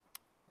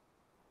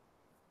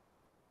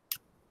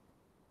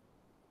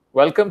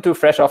Welcome to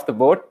Fresh Off the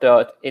Boat.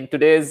 In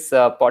today's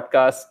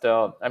podcast,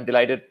 I'm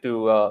delighted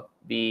to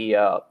be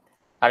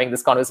having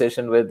this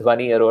conversation with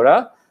Vani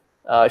Arora.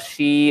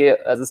 She,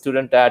 as a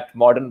student at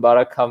Modern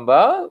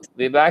Barakhamba,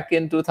 way back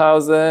in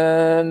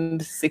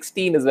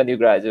 2016 is when you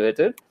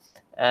graduated,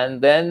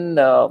 and then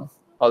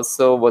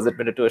also was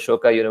admitted to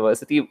Ashoka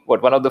University.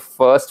 What, one of the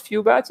first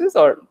few batches,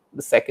 or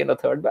the second or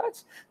third batch,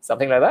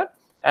 something like that.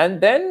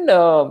 And then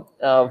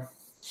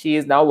she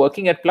is now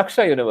working at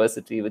Plaksha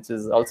University, which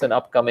is also an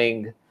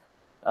upcoming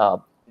uh,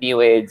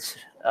 new age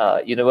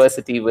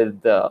university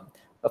with a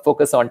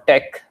focus on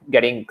tech,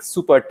 getting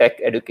super tech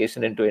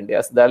education into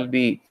India. So that'll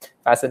be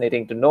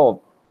fascinating to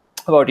know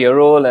about your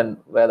role and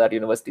where that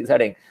university is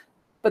heading.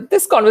 But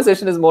this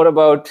conversation is more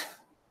about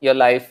your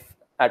life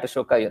at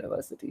Ashoka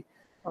University.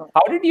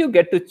 How did you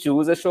get to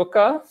choose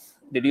Ashoka?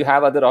 Did you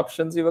have other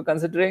options you were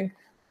considering?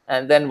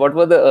 And then what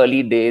were the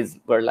early days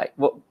were like?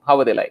 How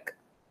were they like?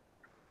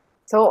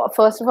 So,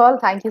 first of all,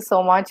 thank you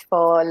so much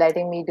for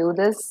letting me do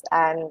this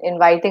and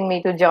inviting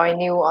me to join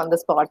you on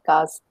this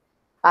podcast.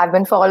 I've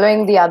been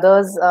following the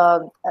other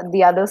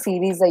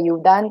series that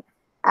you've done,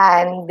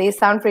 and they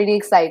sound pretty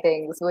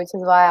exciting, which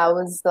is why I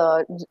was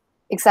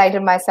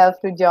excited myself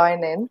to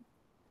join in.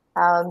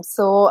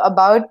 So,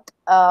 about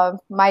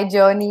my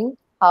journey,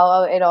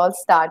 how it all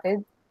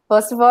started.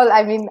 First of all,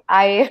 I mean,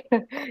 I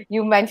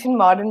you mentioned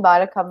modern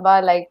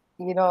Barakhamba, like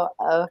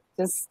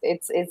just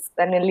it's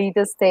an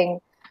elitist thing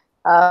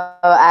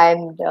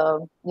and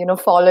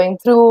following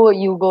through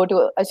you go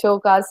to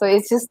Ashoka, so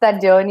it's just that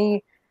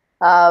journey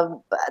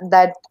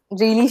that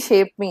really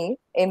shaped me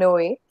in a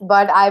way.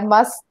 But I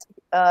must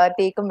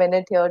take a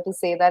minute here to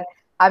say that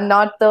I'm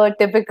not the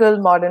typical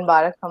modern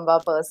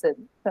Barakhamba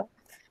person,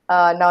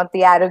 not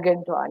the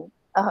arrogant one.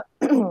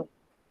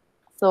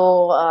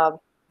 So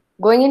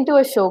going into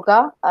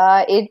Ashoka,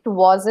 it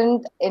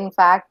wasn't, in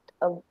fact,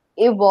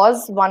 it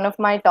was one of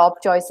my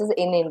top choices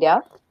in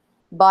India.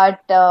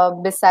 But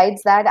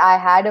besides that, I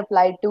had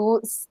applied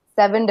to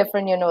seven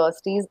different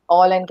universities,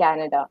 all in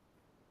Canada.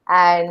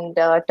 And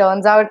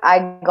turns out I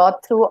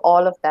got through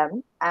all of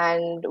them.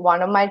 And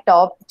one of my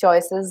top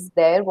choices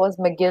there was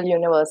McGill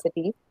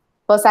University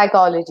for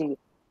psychology.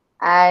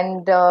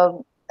 And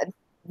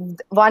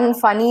one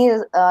funny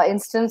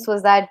instance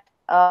was that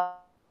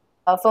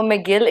for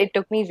McGill, it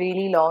took me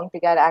really long to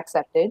get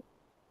accepted.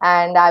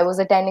 And I was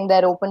attending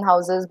their open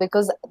houses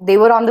because they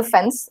were on the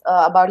fence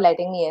about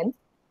letting me in.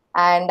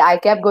 And I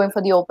kept going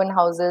for the open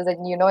houses,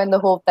 and in the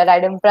hope that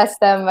I'd impress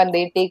them when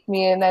they take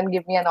me in and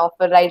give me an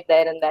offer right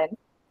there and then.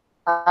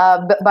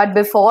 But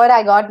before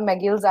I got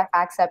McGill's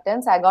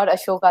acceptance, I got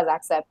Ashoka's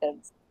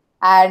acceptance.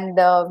 And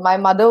my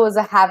mother was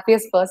the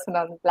happiest person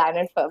on the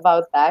planet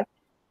about that.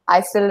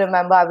 I still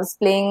remember I was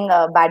playing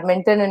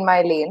badminton in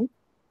my lane,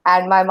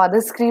 and my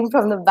mother screamed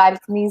from the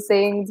balcony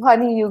saying,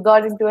 "Honey, you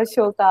got into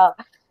Ashoka."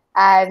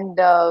 And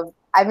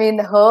I mean,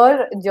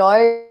 her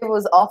joy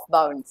was off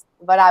bounds,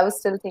 but I was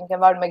still thinking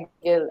about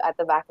McGill at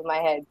the back of my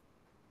head.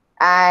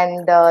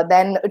 And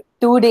then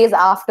 2 days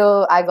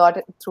after I got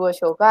through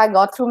Ashoka, I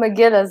got through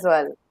McGill as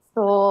well.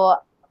 So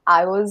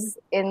I was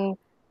in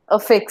a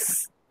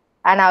fix,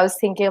 and I was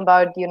thinking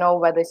about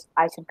whether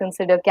I should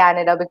consider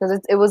Canada, because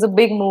it was a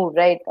big move,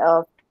 right?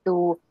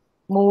 To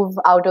move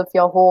out of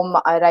your home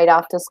right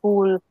after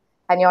school,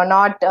 and you're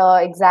not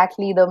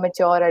exactly the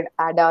mature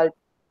adult.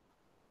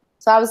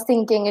 So I was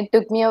thinking, it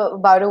took me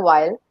about a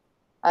while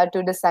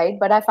to decide,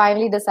 but I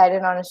finally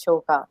decided on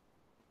Ashoka.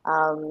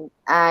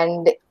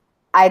 And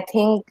I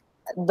think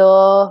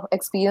the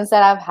experience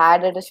that I've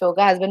had at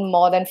Ashoka has been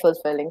more than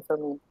fulfilling for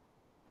me.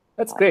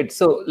 That's great.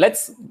 So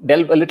let's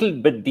delve a little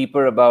bit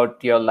deeper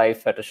about your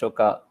life at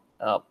Ashoka.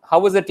 How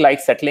was it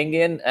like settling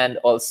in, and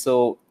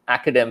also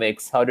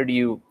academics? How did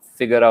you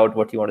figure out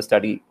what you want to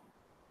study?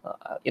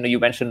 You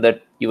mentioned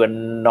that you were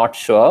not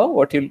sure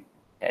what you'll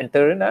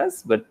enter in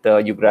as, but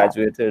you Yeah.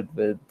 graduated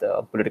with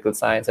political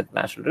science and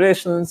international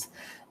relations.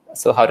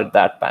 So how did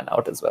that pan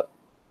out as well?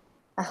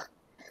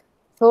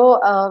 So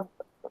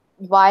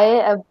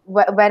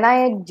when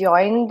I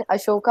joined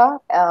Ashoka,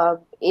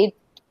 it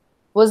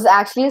was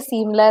actually a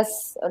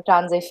seamless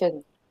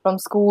transition from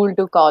school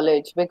to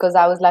college, because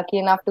I was lucky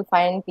enough to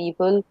find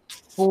people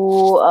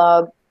who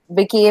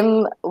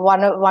became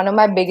one of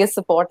my biggest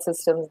support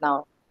systems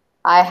now.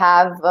 I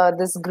have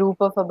this group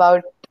of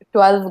about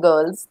 12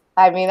 girls.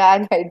 I mean,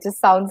 it just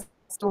sounds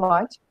too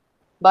much,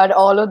 but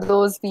all of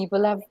those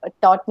people have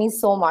taught me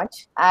so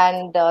much.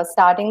 And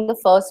starting the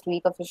first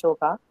week of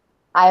Ashoka,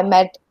 I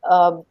met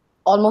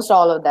almost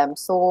all of them.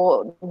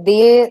 So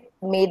they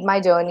made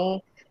my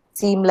journey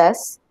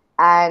seamless,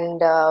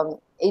 and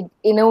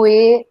in a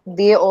way,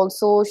 they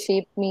also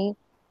shaped me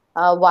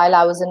while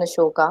I was in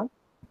Ashoka.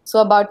 So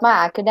about my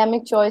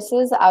academic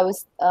choices,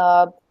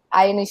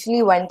 I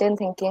initially went in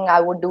thinking I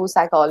would do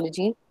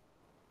psychology.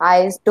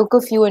 I took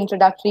a few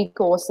introductory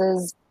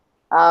courses,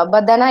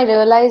 but then I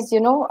realized,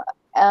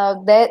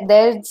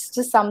 there's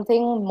just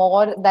something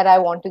more that I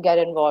want to get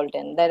involved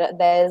in.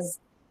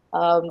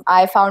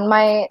 I found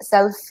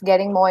myself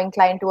getting more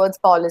inclined towards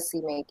policy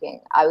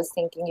making. I was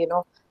thinking,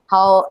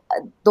 how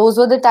those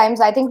were the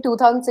times. I think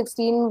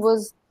 2016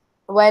 was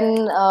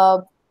when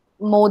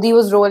Modi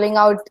was rolling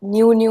out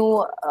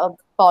new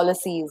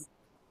policies,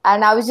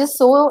 and I was just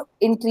so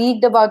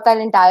intrigued about that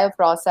entire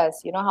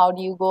process. How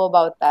do you go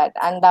about that?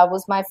 And that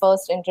was my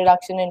first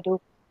introduction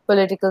into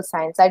political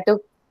science.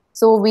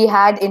 So we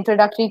had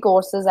introductory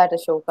courses at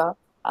Ashoka.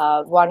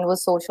 One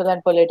was social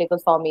and political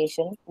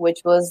formation,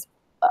 which was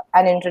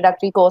an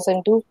introductory course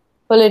into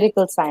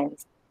political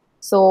science.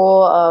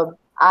 So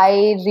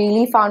I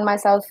really found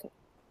myself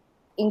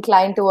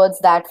inclined towards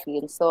that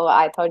field. So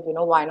I thought,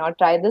 why not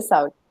try this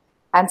out?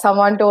 And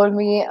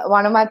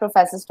one of my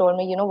professors told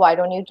me, why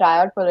don't you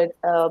try out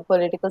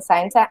political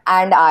science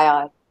and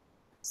IR?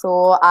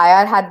 So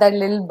IR had that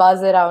little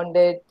buzz around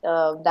it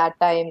that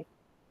time,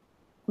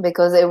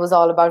 because it was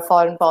all about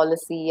foreign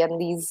policy, and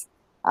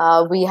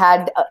we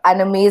had an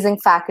amazing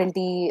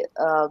faculty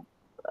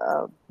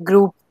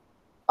group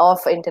of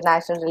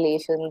international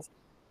relations.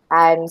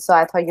 And so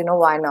I thought,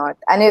 why not?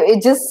 And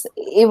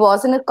it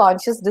wasn't a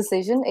conscious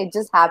decision. It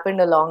just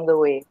happened along the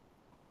way.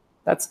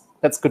 That's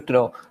good to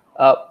know.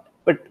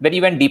 But when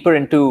you went deeper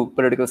into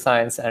political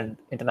science and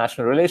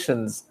international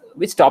relations,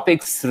 which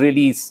topics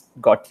really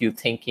got you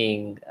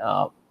thinking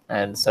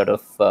and sort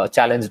of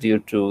challenged you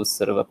to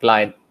sort of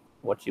apply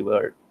what you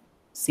were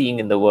seeing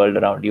in the world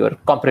around you, or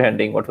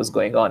comprehending what was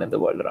going on in the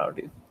world around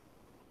you?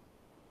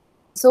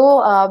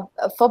 So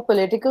for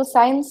political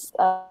science,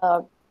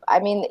 I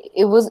mean,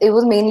 it was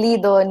mainly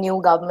the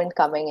new government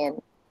coming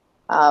in.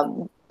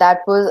 That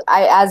was,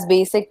 as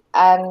basic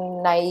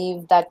and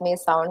naive that may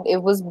sound,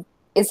 it was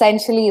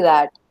essentially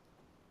that.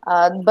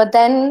 But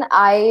then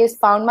I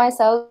found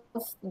myself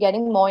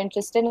getting more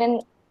interested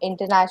in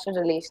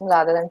international relations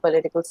rather than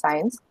political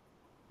science,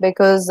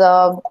 because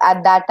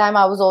at that time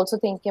I was also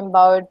thinking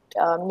about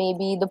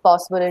maybe the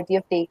possibility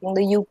of taking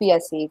the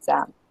UPSC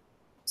exam.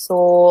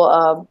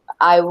 So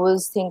I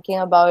was thinking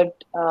about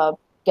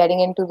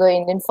getting into the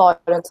Indian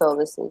Foreign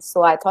Services.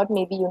 So I thought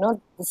maybe,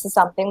 this is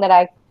something that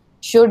I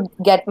should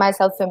get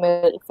myself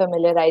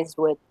familiarized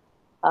with,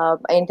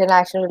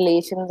 international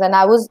relations. And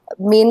I was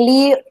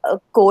mainly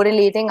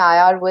correlating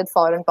IR with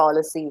foreign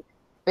policy,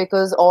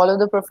 because all of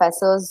the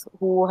professors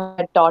who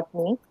had taught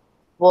me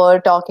were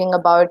talking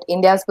about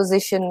India's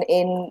position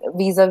in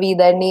vis-a-vis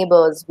their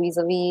neighbors,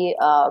 vis-a-vis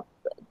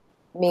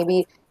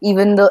maybe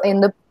even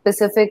in the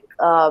Pacific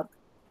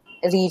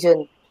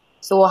region.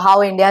 So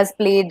how India has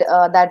played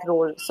that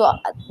role. So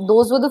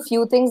those were the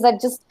few things that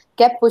just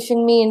kept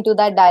pushing me into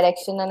that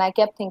direction, and I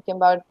kept thinking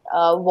about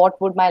what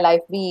would my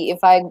life be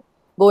if I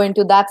go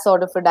into that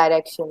sort of a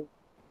direction.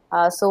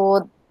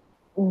 So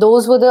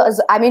those were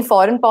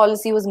foreign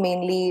policy was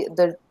mainly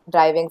the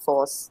driving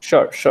force.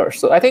 Sure.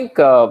 So I think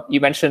you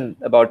mentioned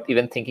about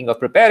even thinking of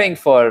preparing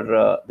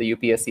for the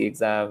UPSC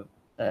exam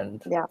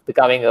and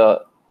becoming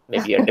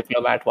maybe a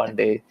diplomat one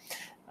day.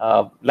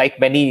 Like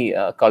many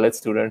college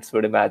students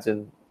would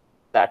imagine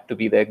that to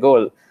be their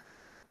goal.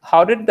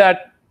 How did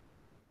that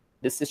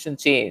decision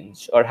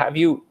change, or have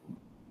you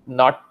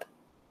not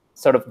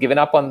sort of given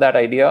up on that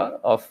idea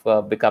of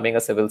becoming a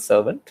civil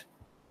servant?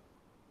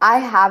 I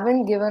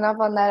haven't given up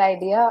on that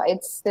idea.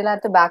 It's still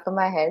at the back of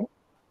my head,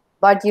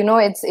 but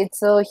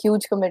it's a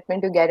huge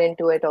commitment to get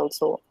into it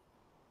also.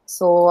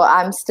 So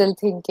I'm still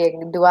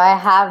thinking, do I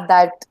have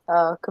that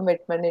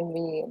commitment in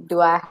me?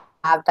 Do I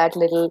have that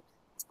little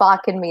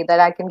spark in me that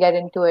I can get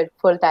into it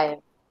full time?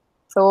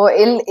 So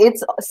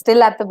it's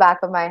still at the back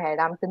of my head.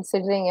 I'm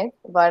considering it,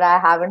 but I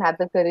haven't had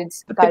the courage.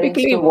 So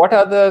typically, what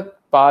are the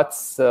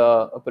paths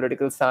a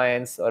political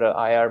science or an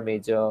IR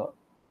major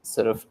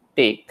sort of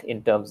take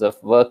in terms of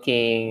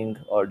working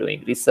or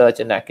doing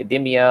research in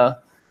academia?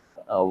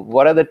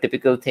 What are the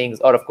typical things?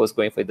 Or, of course,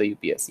 going for the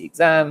UPSC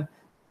exam,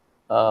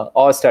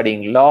 or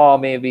studying law,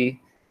 maybe.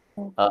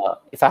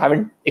 If I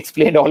haven't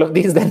explained all of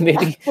these, then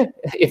maybe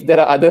if there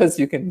are others,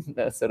 you can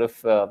sort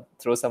of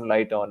throw some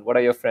light on what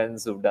are your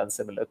friends who've done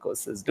similar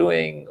courses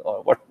doing,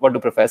 or what do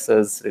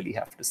professors really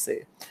have to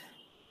say?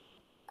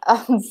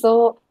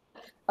 So,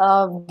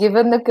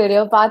 given the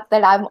career path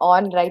that I'm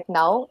on right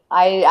now,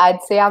 I'd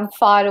say I'm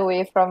far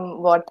away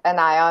from what an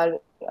IR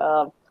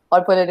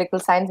or political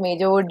science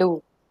major would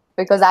do,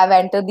 because I've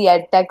entered the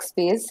edtech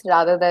space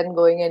rather than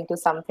going into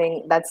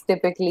something that's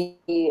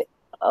typically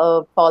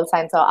a pol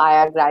science or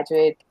IR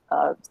graduate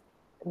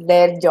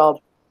their job.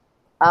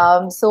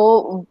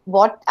 So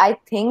what I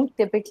think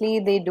typically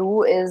they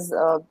do is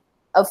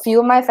a few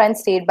of my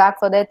friends stayed back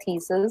for their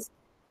thesis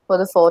for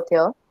the fourth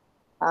year.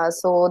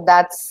 So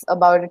that's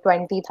about a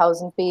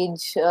 20,000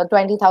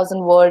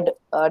 word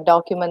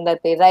document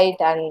that they write,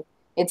 and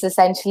it's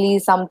essentially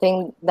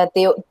something that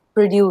they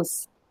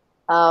produce,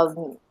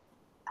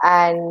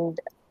 and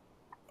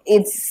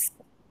it's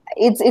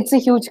a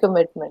huge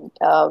commitment,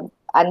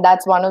 and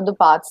that's one of the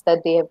paths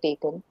that they have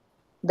taken.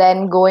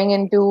 Then going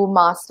into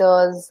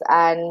masters,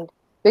 and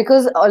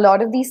because a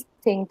lot of these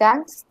think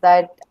tanks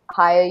that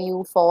hire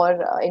you for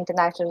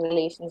international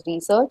relations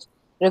research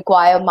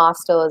require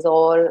masters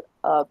or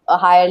a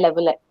higher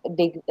level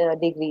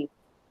degree.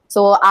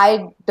 So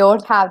I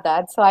don't have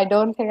that. So I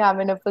don't think I'm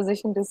in a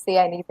position to say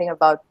anything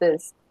about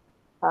this.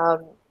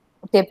 Um,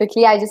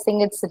 Typically, I just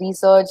think it's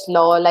research,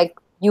 law, like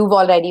you've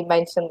already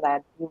mentioned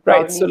that. You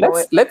Right. probably So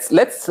know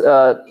let's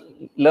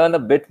it. learn a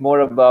bit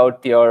more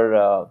about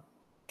your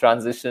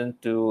transition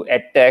to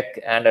EdTech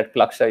and at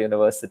Plaksha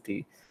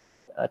University.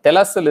 Tell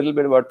us a little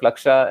bit about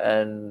Plaksha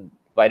and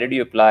why did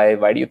you apply?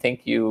 Why do you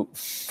think you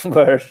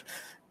were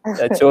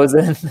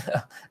chosen?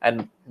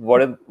 And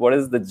what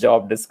is the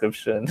job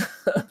description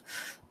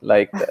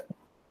like that?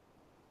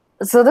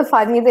 So the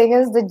funny thing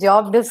is, the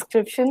job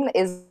description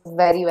is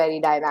very, very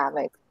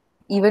dynamic.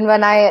 Even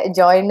when I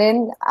joined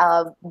in,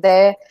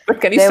 But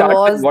can you there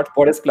start with was.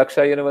 what is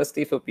Plaksha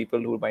University for people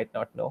who might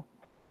not know?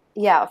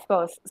 Yeah, of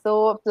course.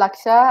 So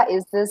Plaksha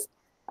is this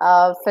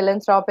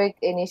philanthropic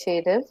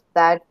initiative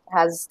that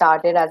has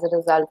started as a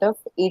result of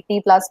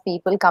 80 plus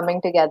people coming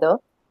together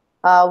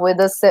with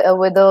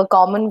a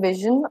common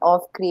vision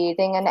of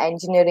creating an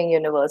engineering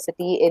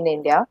university in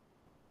India,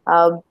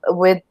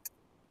 with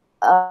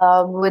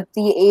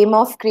the aim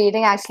of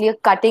creating actually a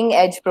cutting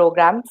edge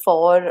program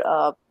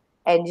for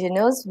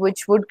engineers,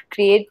 which would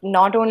create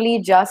not only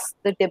just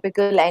the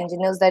typical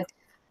engineers that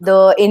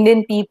the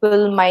Indian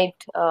people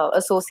might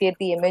associate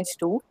the image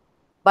to,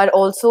 but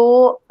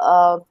also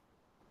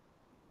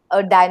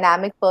a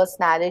dynamic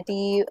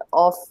personality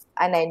of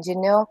an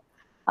engineer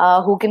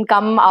who can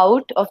come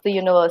out of the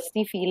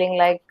university feeling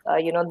like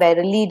they're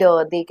a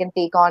leader. They can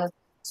take on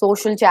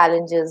social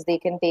challenges. They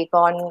can take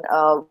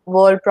on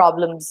world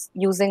problems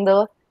using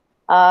the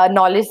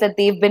knowledge that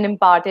they've been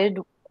imparted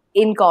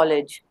in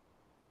college.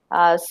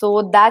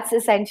 So that's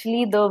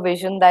essentially the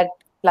vision that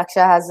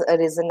Laksha has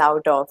arisen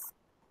out of.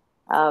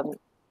 Um,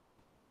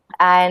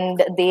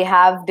 and they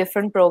have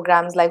different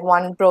programs, like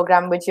one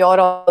program which you're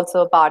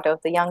also a part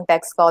of, the Young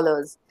Tech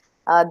Scholars,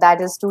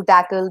 that is to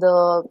tackle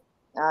the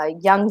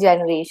young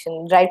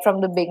generation right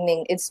from the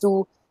beginning. It's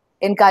to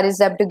encourage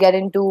them to get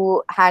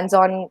into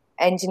hands-on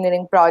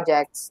engineering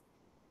projects.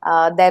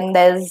 Then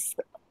there's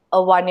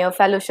a one-year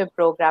fellowship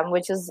program,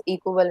 which is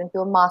equivalent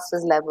to a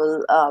master's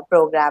level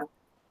program,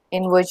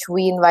 in which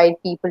we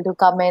invite people to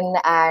come in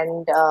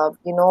and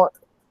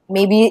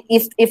maybe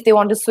if they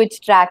want to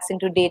switch tracks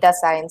into data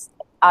science,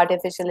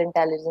 artificial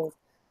intelligence,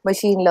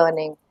 machine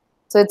learning.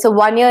 So it's a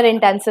 1 year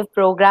intensive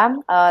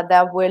program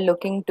that we're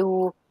looking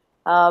to.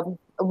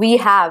 We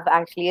have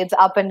actually, it's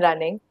up and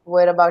running.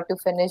 We're about to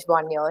finish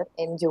 1 year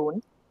in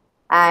June,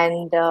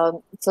 and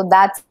so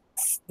that's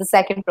the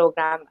second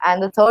program.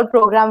 And the third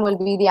program will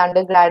be the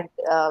undergrad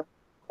Yeah,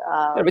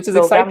 which is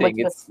program, which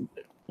exciting. is,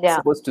 It's yeah.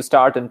 supposed to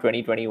start in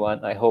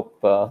 2021. I hope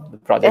the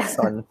project's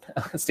on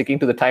sticking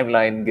to the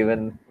timeline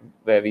given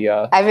where we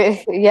are. I mean,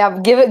 yeah,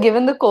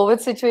 given the COVID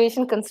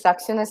situation,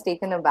 construction has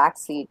taken a back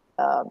seat,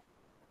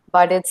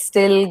 but it's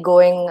still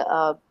going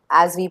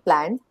as we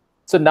planned.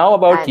 So now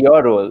about And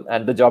your role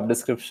and the job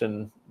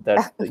description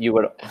that you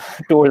were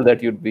told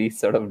that you'd be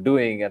sort of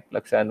doing at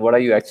Laksha, and what are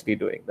you actually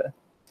doing there?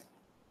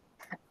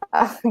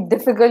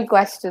 difficult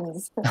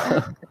questions.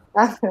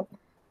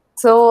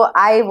 So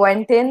I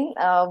went in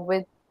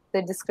with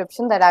the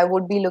description that I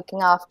would be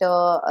looking after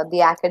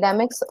the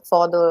academics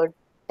for the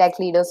Tech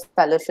Leaders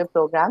Fellowship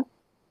program,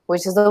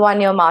 which is a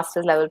 1 year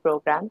master's level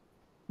program.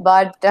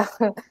 But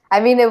I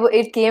mean,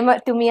 it came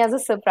to me as a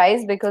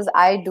surprise because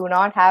I do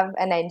not have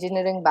an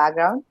engineering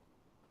background.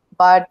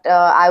 But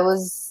I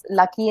was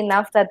lucky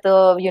enough that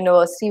the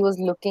university was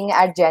looking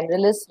at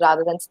generalists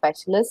rather than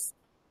specialists,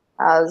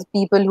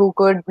 people who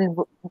could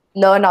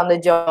learn on the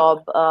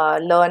job,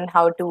 learn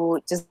how to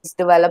just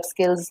develop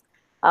skills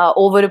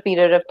over a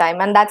period of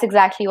time. And that's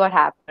exactly what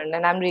happened.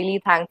 And I'm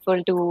really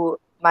thankful to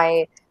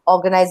my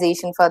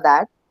organization for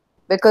that,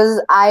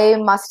 because I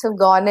must have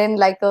gone in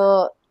like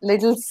a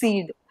little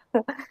seed.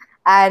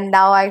 And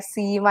now I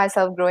see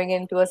myself growing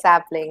into a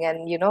sapling,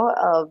 and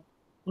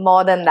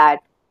more than that,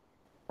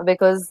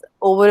 because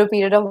over a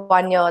period of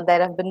 1 year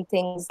there have been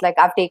things like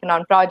I've taken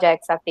on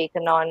projects, I've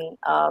taken on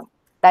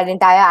that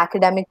entire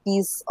academic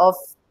piece of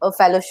a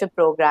fellowship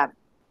program.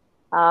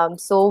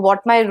 So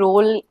what my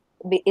role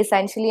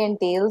essentially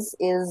entails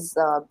is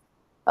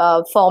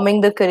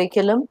forming the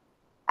curriculum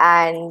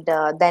and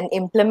then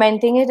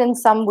implementing it in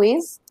some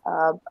ways.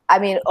 I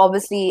mean,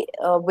 obviously,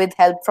 with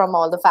help from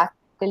all the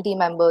faculty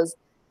members.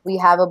 We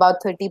have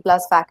about 30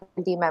 plus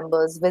faculty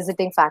members,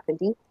 visiting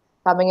faculty,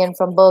 coming in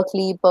from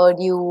Berkeley,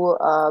 Purdue,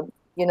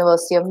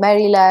 University of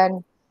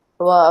Maryland.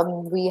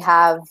 We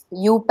have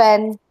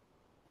UPenn.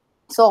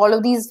 So all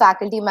of these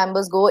faculty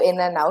members go in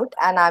and out,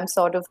 and I'm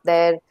sort of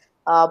their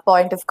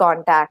point of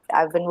contact.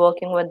 I've been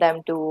working with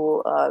them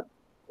to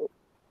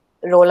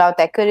roll out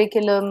their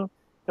curriculum,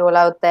 roll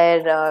out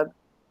their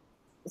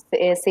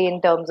say in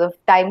terms of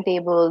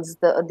timetables,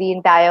 the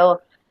entire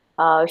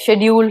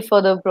schedule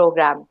for the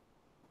program.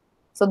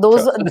 So Sure.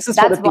 So this is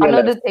for the that's one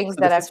of TLF. the things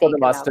So that this is I've for the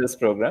taken up. master's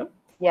program.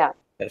 Yeah.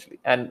 Essentially.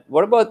 And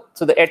what about,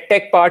 so the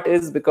EdTech part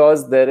is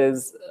because there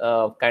is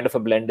kind of a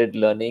blended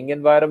learning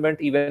environment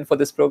even for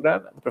this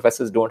program. The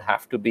professors don't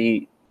have to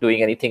be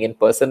doing anything in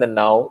person. And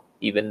now,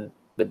 even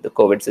with the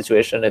COVID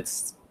situation,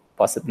 it's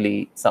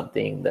possibly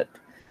something that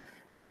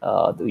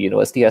the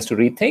university has to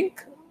rethink.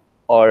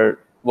 Or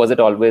was it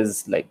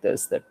always like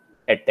this, that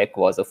edtech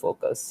was a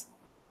focus?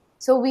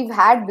 So we've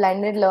had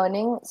blended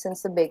learning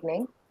since the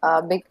beginning.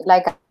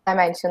 Like I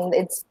mentioned,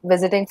 it's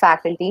visiting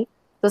faculty.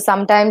 So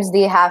sometimes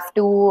they have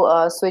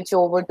to switch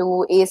over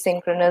to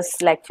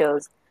asynchronous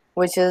lectures,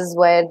 which is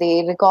where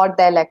they record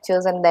their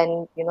lectures and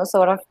then,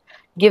 sort of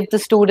give the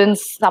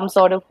students some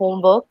sort of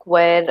homework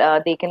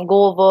where they can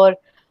go over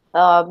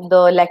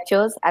the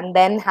lectures and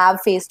then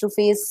have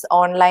face-to-face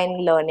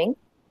online learning,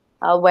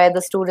 where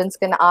the students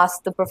can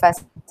ask the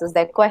professors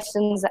their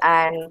questions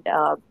and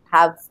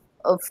have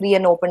a free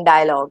and open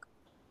dialogue.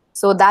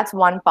 So that's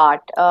one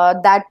part.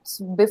 That's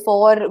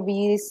before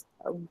we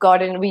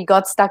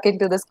got stuck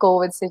into this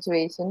COVID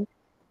situation.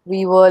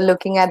 We were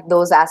looking at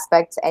those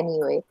aspects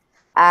anyway,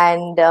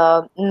 and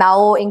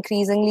now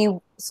increasingly.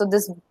 So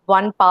this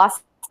one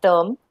past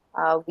term,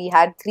 we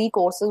had 3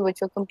 courses which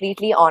were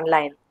completely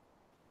online,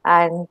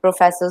 and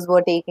professors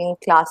were taking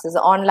classes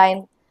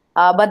online.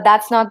 But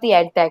that's not the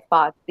edtech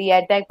part. The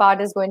edtech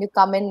part is going to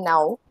come in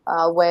now,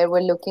 where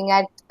we're looking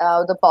at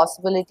the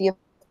possibility of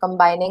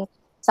combining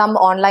some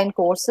online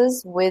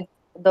courses with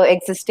the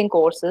existing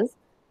courses,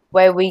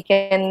 where we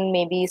can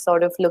maybe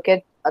sort of look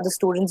at the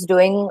students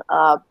doing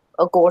a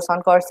course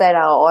on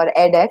Coursera or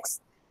edX,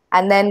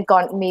 and then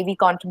maybe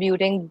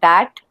contributing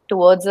that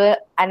towards an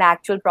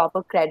actual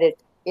proper credit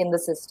in the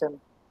system.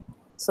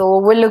 So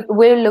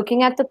we're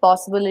looking at the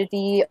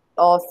possibility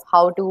of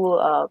how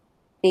to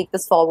take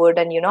this forward,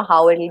 and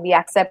how it will be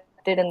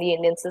accepted in the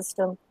Indian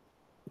system,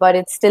 but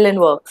it's still in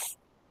works.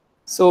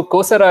 So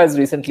Coursera has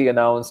recently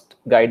announced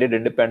guided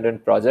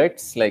independent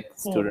projects, like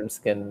students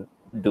can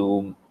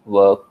do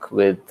work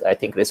with, I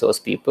think, resource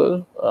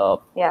people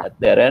at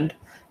their end.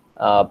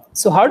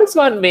 So how does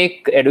one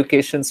make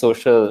education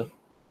social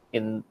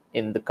in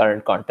the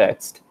current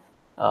context?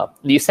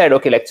 You said,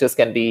 okay, lectures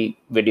can be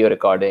video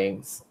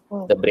recordings,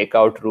 the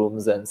breakout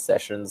rooms and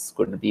sessions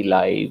could be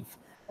live.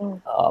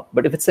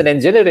 But if it's an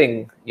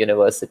engineering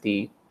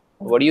university,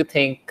 what do you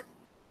think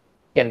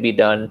can be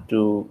done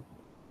to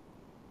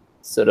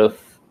sort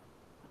of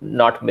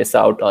not miss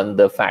out on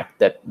the fact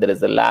that there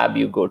is a lab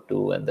you go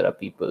to and there are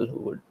people who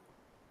would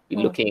be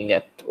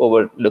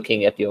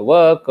overlooking at your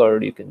work, or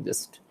you can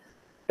just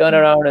turn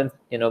around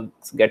and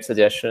get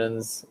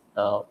suggestions.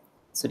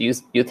 So do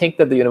you think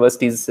that the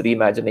university is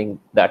reimagining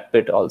that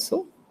bit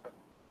also?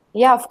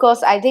 Yeah, of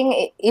course. I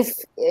think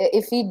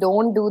if we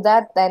don't do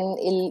that, then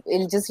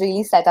it'll just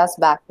really set us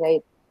back,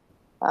 right?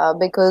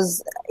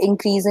 Because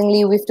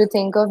increasingly we have to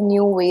think of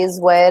new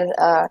ways where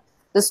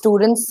the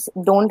students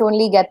don't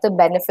only get the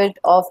benefit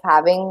of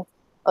having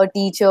a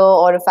teacher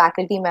or a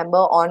faculty member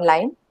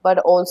online, but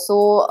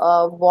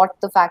also what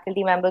the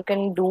faculty member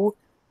can do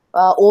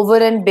over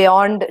and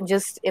beyond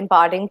just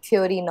imparting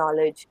theory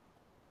knowledge.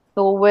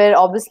 So we're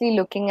obviously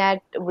looking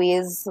at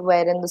ways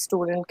wherein the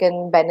student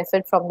can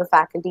benefit from the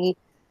faculty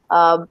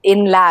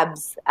in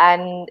labs,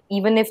 and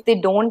even if they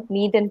don't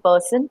meet in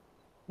person,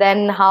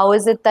 then how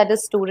is it that a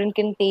student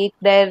can take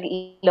their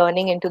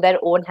learning into their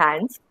own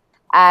hands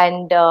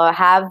and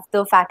have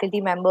the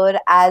faculty member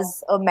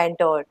as a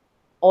mentor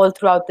all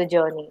throughout the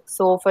journey?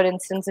 So for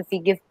instance, if we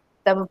give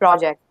them a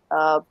project,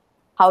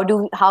 how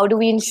do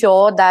we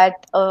ensure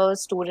that a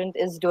student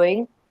is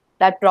doing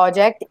that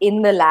project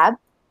in the lab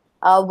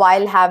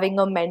while having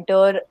a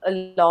mentor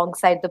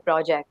alongside the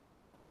project?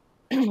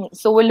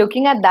 So we're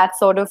looking at that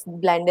sort of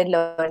blended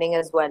learning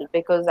as well,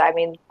 because I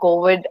mean,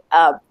 COVID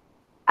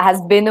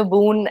has been a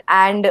boon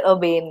and a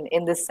bane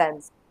in this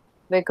sense,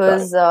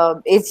 because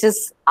it's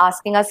just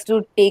asking us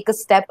to take a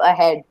step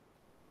ahead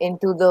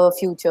into the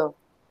future.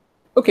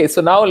 Okay, so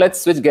now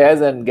let's switch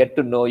gears and get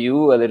to know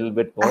you a little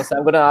bit more. So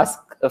I'm going to ask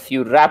a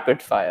few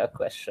rapid fire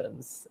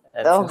questions.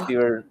 And since we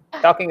were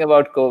talking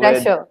about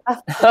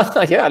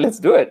COVID, yeah, let's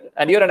do it.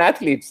 And you're an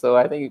athlete, so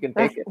I think you can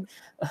take it.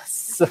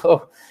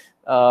 So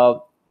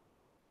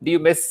do you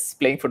miss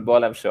playing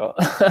football? I'm sure.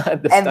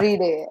 Every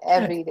day.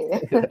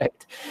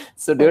 Right.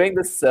 So during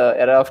this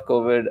era of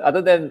COVID,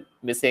 other than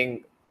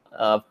missing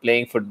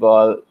playing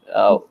football,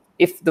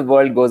 if the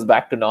world goes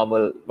back to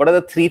normal, what are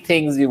the 3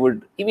 things you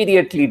would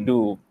immediately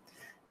do,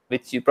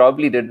 which you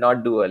probably did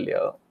not do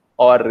earlier,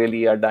 or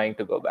really are dying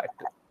to go back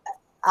to?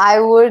 I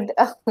would,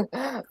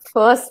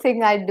 first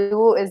thing I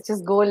do is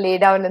just go lay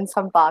down in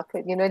some park,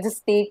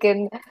 just take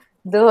in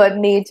the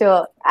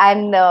nature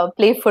and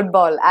play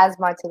football as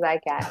much as I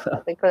can,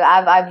 because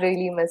I've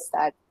really missed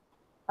that.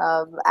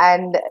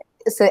 And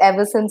so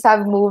ever since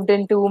I've moved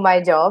into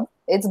my job,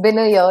 it's been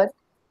a year,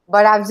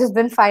 but I've just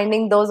been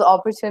finding those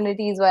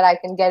opportunities where I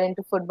can get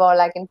into football,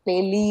 I can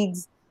play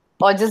leagues,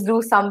 or just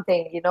do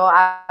something.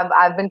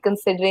 I've been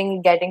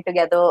considering getting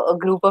together a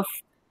group of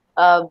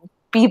uh,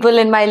 people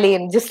in my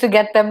lane just to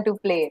get them to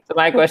play. So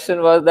my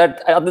question was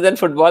that other than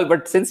football,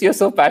 but since you're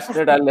so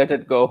passionate, I'll let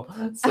it go.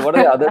 So what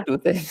are the other 2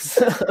 things?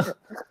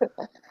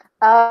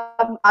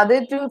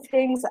 Other 2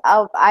 things,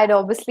 I'd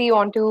obviously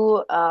want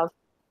to.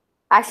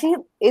 Actually,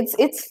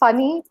 it's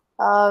funny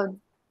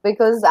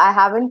because I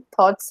haven't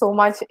thought so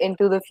much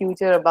into the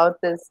future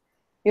about this.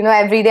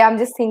 Every day I'm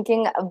just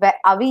thinking,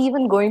 are we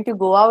even going to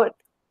go out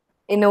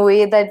in a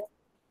way that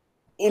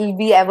it'll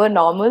be ever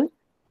normal?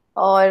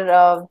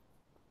 Or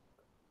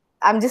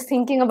I'm just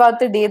thinking about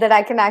the day that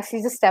I can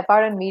actually just step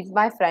out and meet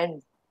my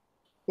friends.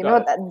 You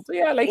Got know, it. So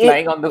yeah, like it,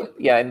 lying on the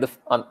in the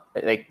on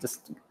like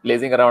just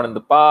lazing around in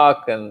the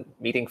park and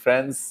meeting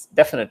friends.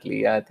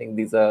 Definitely, I think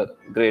these are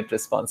great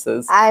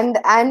responses. and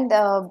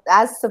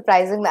as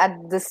surprising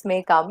that this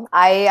may come,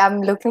 I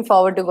am looking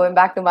forward to going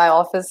back to my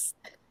office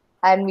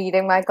and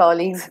meeting my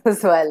colleagues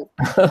as well.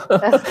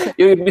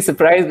 You'd be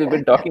surprised. We've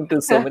been talking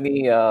to so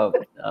many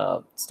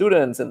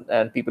students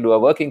and people who are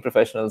working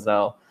professionals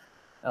now.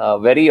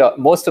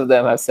 Most of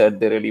them have said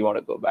they really want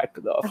to go back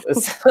to the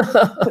office,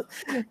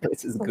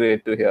 which is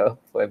great to hear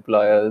for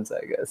employers,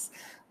 I guess.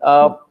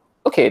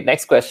 Okay,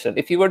 next question.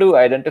 If you were to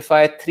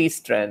identify three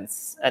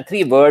strengths and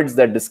three words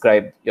that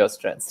describe your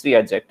strengths, three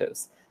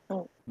adjectives,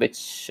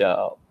 which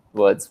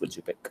words would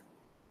you pick?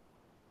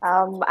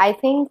 I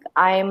think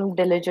I'm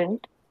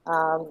diligent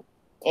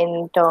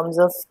in terms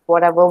of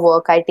whatever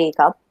work I take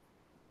up.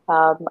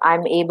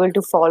 I'm able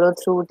to follow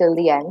through till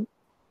the end.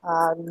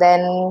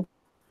 Then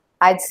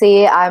I'd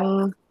say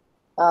I'm.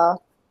 Uh,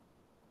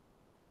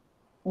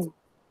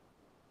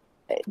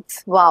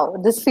 wow,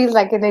 this feels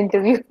like an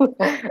interview.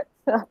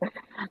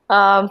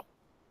 um,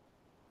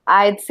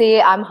 I'd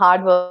say I'm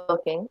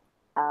hardworking.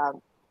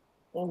 Um,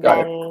 Got it.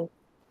 then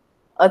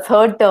a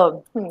third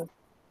term,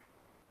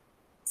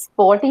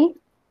 sporty.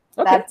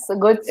 Okay, That's a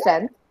good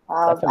strength.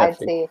 I'd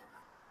definitely. say.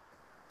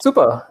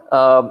 Super.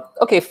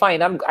 Okay,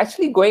 fine. I'm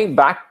actually going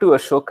back to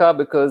Ashoka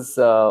because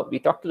we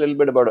talked a little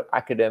bit about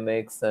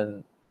academics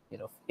and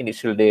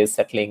initial days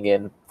settling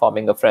in,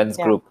 forming a friends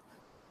Yeah. group.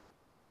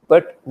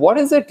 But what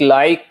is it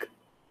like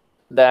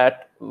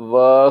that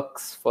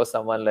works for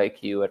someone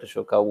like you at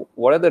Ashoka?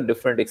 What are the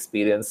different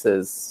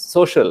experiences?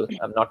 Social.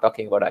 I'm not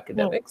talking about Hmm.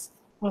 academics.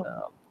 Hmm.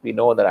 We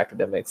know that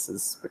academics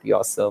is pretty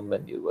awesome,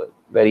 and you were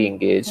very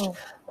engaged. Hmm.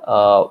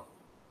 Uh,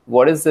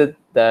 what is it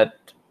that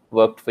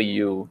worked for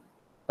you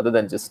other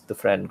than just the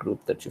friend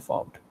group that you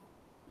formed,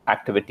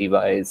 activity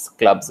wise,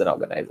 clubs and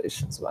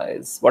organizations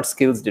wise? What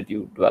skills did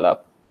you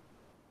develop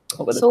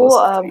over the So, course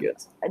of 3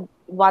 years?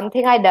 one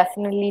thing I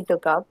definitely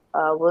took up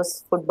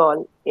was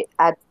football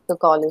at the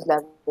college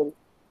level.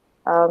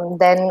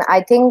 Then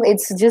I think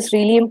it's just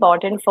really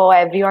important for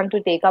everyone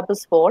to take up a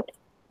sport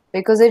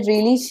because it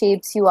really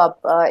shapes you up.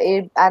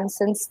 And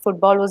since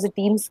football was a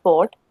team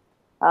sport,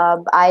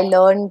 I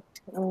learned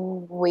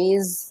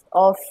ways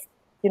of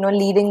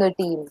leading a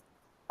team,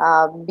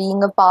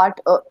 being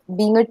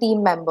a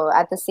team member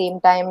at the same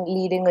time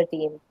leading a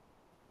team.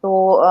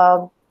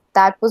 So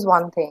that was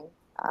one thing.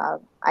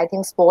 I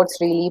think sports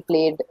really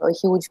played a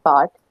huge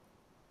part.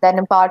 Then,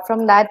 apart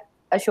from that,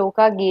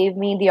 Ashoka gave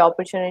me the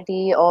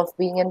opportunity of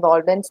being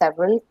involved in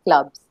several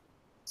clubs,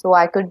 so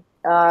I could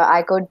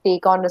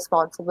take on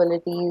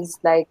responsibilities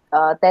like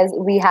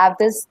we have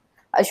this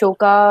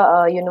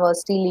Ashoka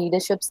University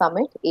Leadership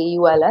Summit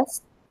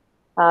 (AULS).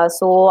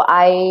 So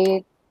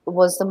I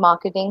was the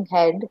marketing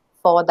head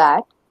for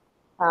that.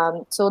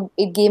 So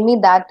it gave me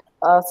that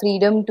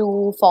freedom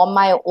to form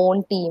my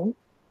own team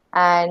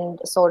and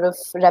sort of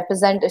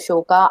represent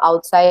Ashoka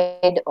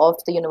outside of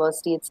the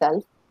university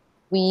itself.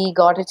 We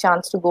got a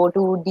chance to go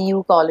to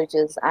DU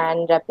colleges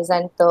and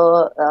represent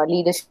the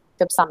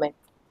leadership summit.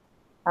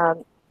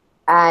 Um,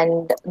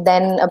 and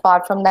then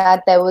apart from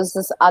that, there was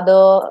this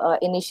other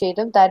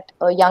initiative that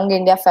a Young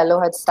India Fellow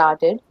had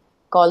started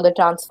called the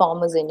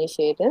Transformers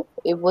Initiative.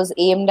 It was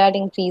aimed at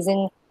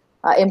increasing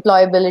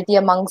employability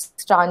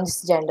amongst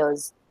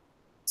transgenders.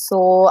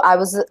 So I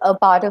was a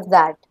part of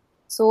that.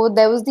 So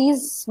there was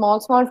these small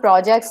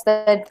projects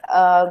that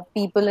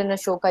people in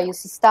Ashoka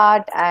used to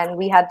start, and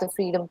we had the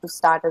freedom to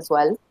start as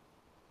well,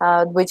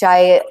 which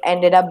I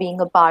ended up being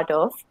a part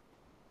of.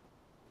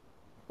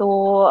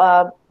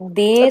 So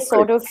they That's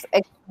great. sort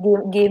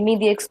of gave me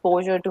the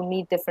exposure to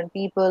meet different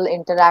people,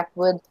 interact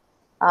with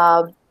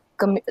uh,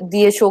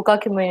 the Ashoka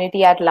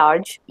community at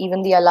large.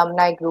 Even the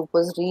alumni group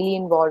was really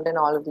involved in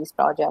all of these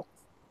projects.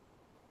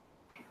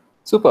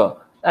 Super.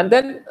 And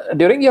then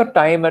during your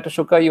time at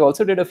Ashoka, you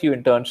also did a few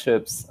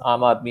internships,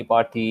 Aam Aadmi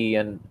Party,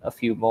 and a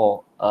few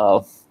more.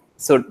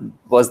 So,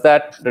 was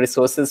that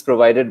resources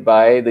provided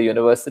by the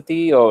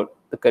university, or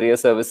the career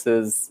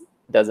services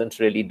doesn't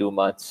really do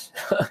much,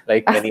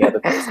 like many other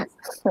places?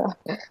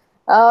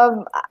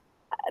 um,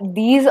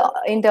 these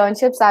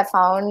internships I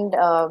found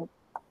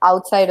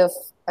outside of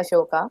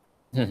Ashoka.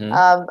 Hmm.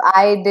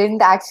 I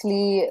didn't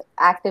actually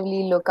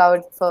actively look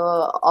out for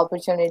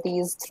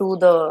opportunities through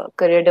the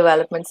career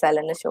development cell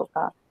in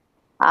Ashoka.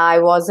 I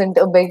wasn't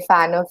a big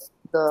fan of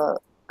the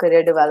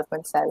career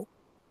development cell.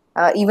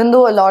 Even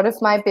though a lot of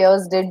my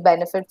peers did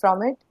benefit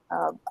from it,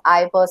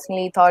 I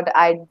personally thought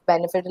I'd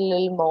benefit a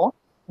little more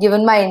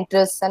given my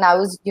interests, and I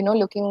was,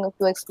 looking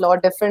to explore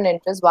different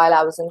interests while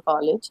I was in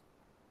college.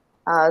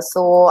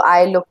 So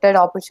I looked at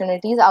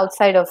opportunities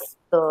outside of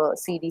the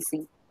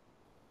CDC,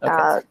 Okay.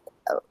 uh,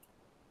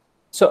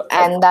 So,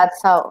 and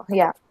that's how,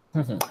 yeah.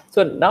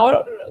 so now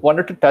I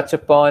wanted to touch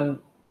upon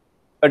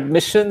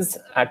admissions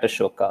at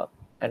Ashoka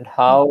and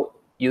how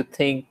you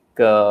think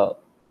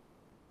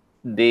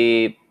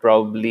they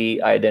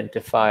probably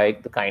identify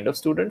the kind of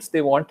students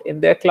they want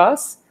in their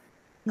class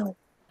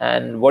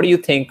And what do you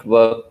think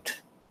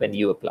worked when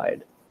you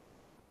applied?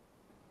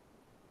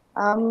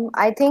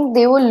 I think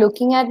they were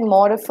looking at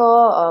more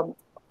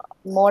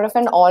of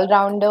an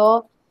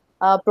all-rounder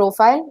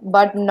profile,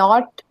 but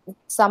not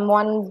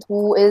someone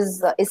who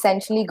is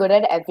essentially good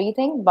at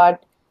everything,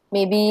 but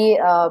maybe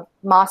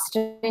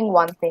mastering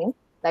one thing,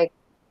 like,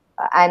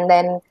 and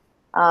then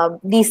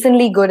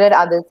decently good at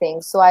other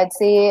things. So I'd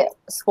say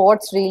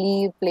sports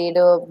really played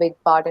a big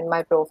part in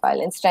my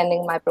profile, in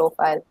strengthening my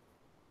profile.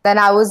 Then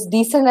I was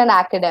decent in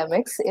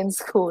academics in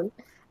school,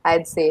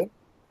 I'd say.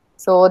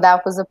 So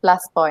that was a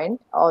plus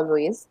point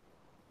always.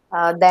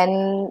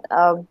 Then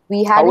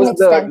we How had an was the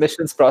extensive.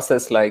 admissions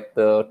process like?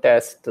 The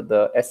test,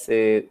 the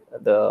essay,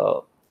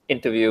 the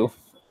interview?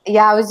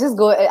 Yeah, I was just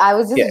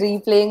Yeah.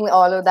 replaying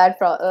all of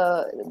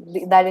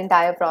that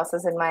entire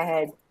process in my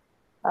head.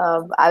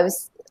 I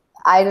was,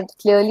 I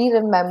clearly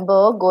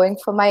remember going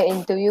for my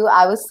interview.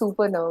 I was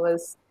super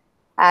nervous,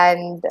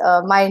 and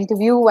my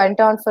interview went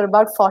on for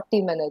about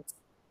 40 minutes,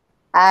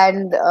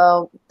 and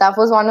that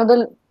was one of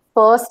the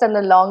first and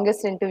the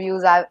longest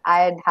interviews I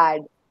had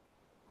had.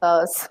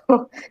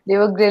 So they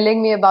were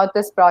grilling me about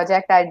this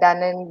project I'd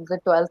done in the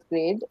 12th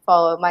grade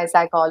for my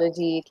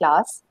psychology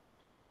class.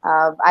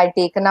 I'd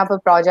taken up a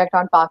project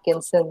on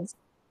Parkinson's,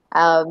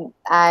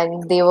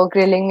 and they were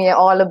grilling me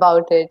all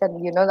about it,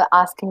 and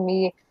asking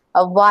me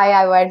why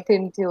I went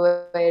into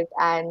it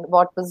and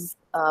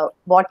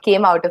what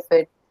came out of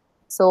it.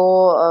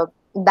 So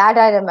that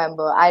I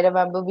remember. I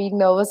remember being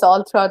nervous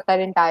all throughout that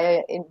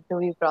entire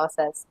interview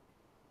process.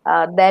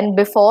 Then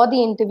before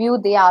the interview,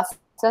 they asked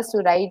us to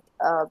write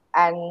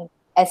an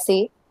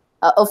essay,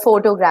 a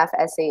photograph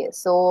essay.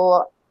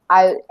 So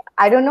I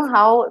I don't know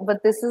how,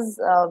 but this is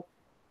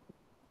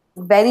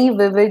very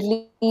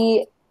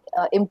vividly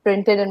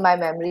imprinted in my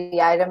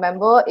memory. I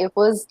remember it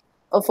was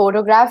a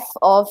photograph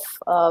of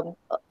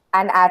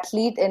an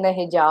athlete in a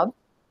hijab,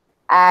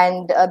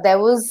 and there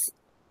was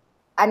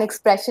an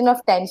expression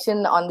of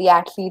tension on the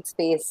athlete's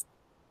face.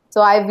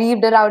 So I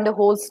weaved around a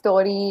whole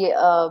story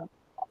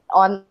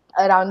on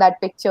around that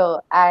picture,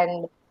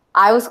 and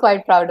I was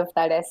quite proud of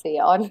that essay,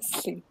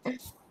 honestly.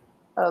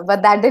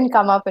 But that didn't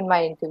come up in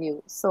my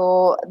interview.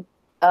 So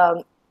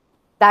um,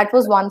 that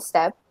was one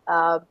step.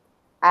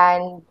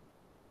 And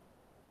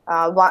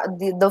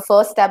the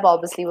first step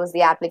obviously was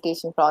the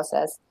application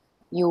process.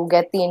 You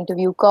get the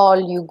interview call,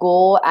 you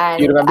go, Do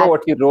you and remember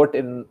what you wrote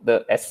in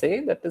the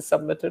essay that is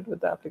submitted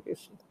with the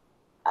application?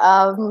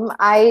 um,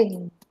 I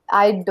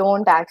I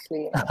don't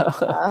actually.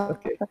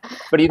 Okay.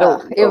 But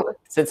It,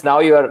 since now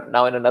you are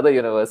now in another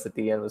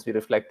university and must be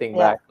reflecting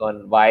yeah. back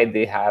on why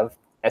they have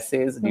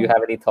essays, do you Hmm.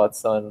 have any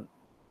thoughts on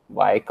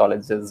why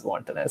colleges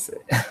want an essay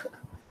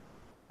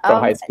from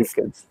high Um, school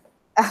kids?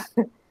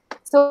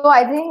 so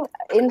I think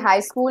in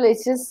high school,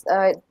 it's just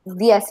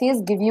the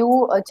essays give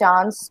you a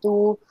chance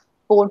to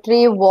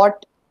portray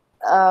what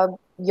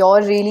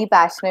you're really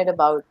passionate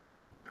about.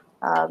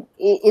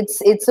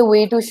 It's a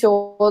way to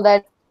show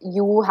that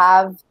you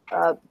have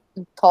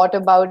thought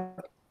about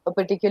a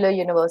particular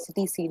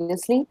university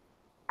seriously,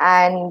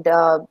 and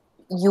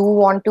you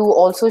want to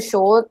also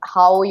show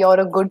how you're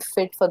a good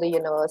fit for the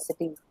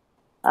university.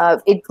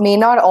 It may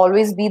not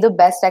always be the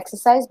best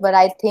exercise, but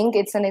I think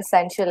it's an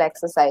essential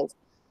exercise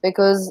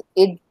because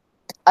it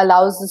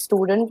allows the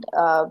student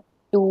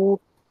to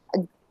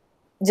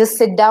just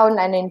sit down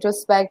and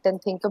introspect and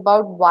think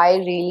about why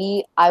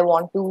really I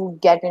want to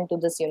get into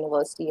this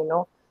university.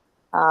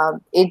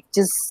 It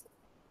just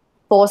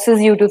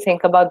forces you to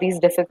think about these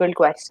difficult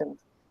questions.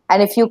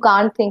 And if you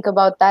can't think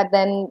about that,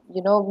 then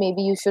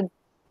maybe you should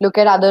look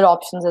at other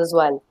options as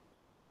well.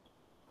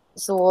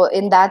 So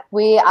in that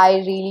way, I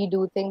really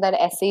do think that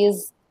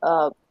essays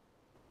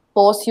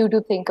force you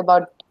to think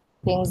about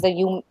things that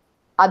you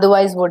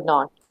otherwise would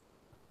not.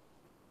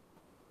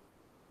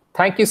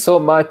 Thank you so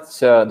much,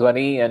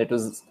 Dhwani, and it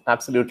was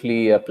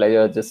absolutely a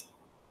pleasure just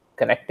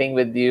connecting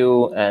with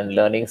you and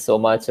learning so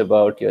much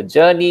about your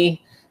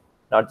journey,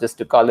 not just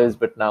to college,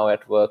 but now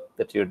at work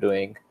that you're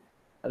doing.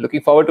 I'm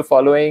looking forward to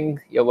following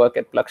your work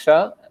at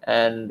Plaksha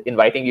and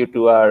inviting you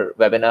to our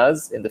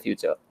webinars in the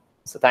future.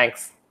 So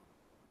thanks.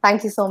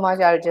 Thank you so much,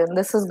 Arjun.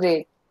 This was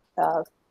great. Uh,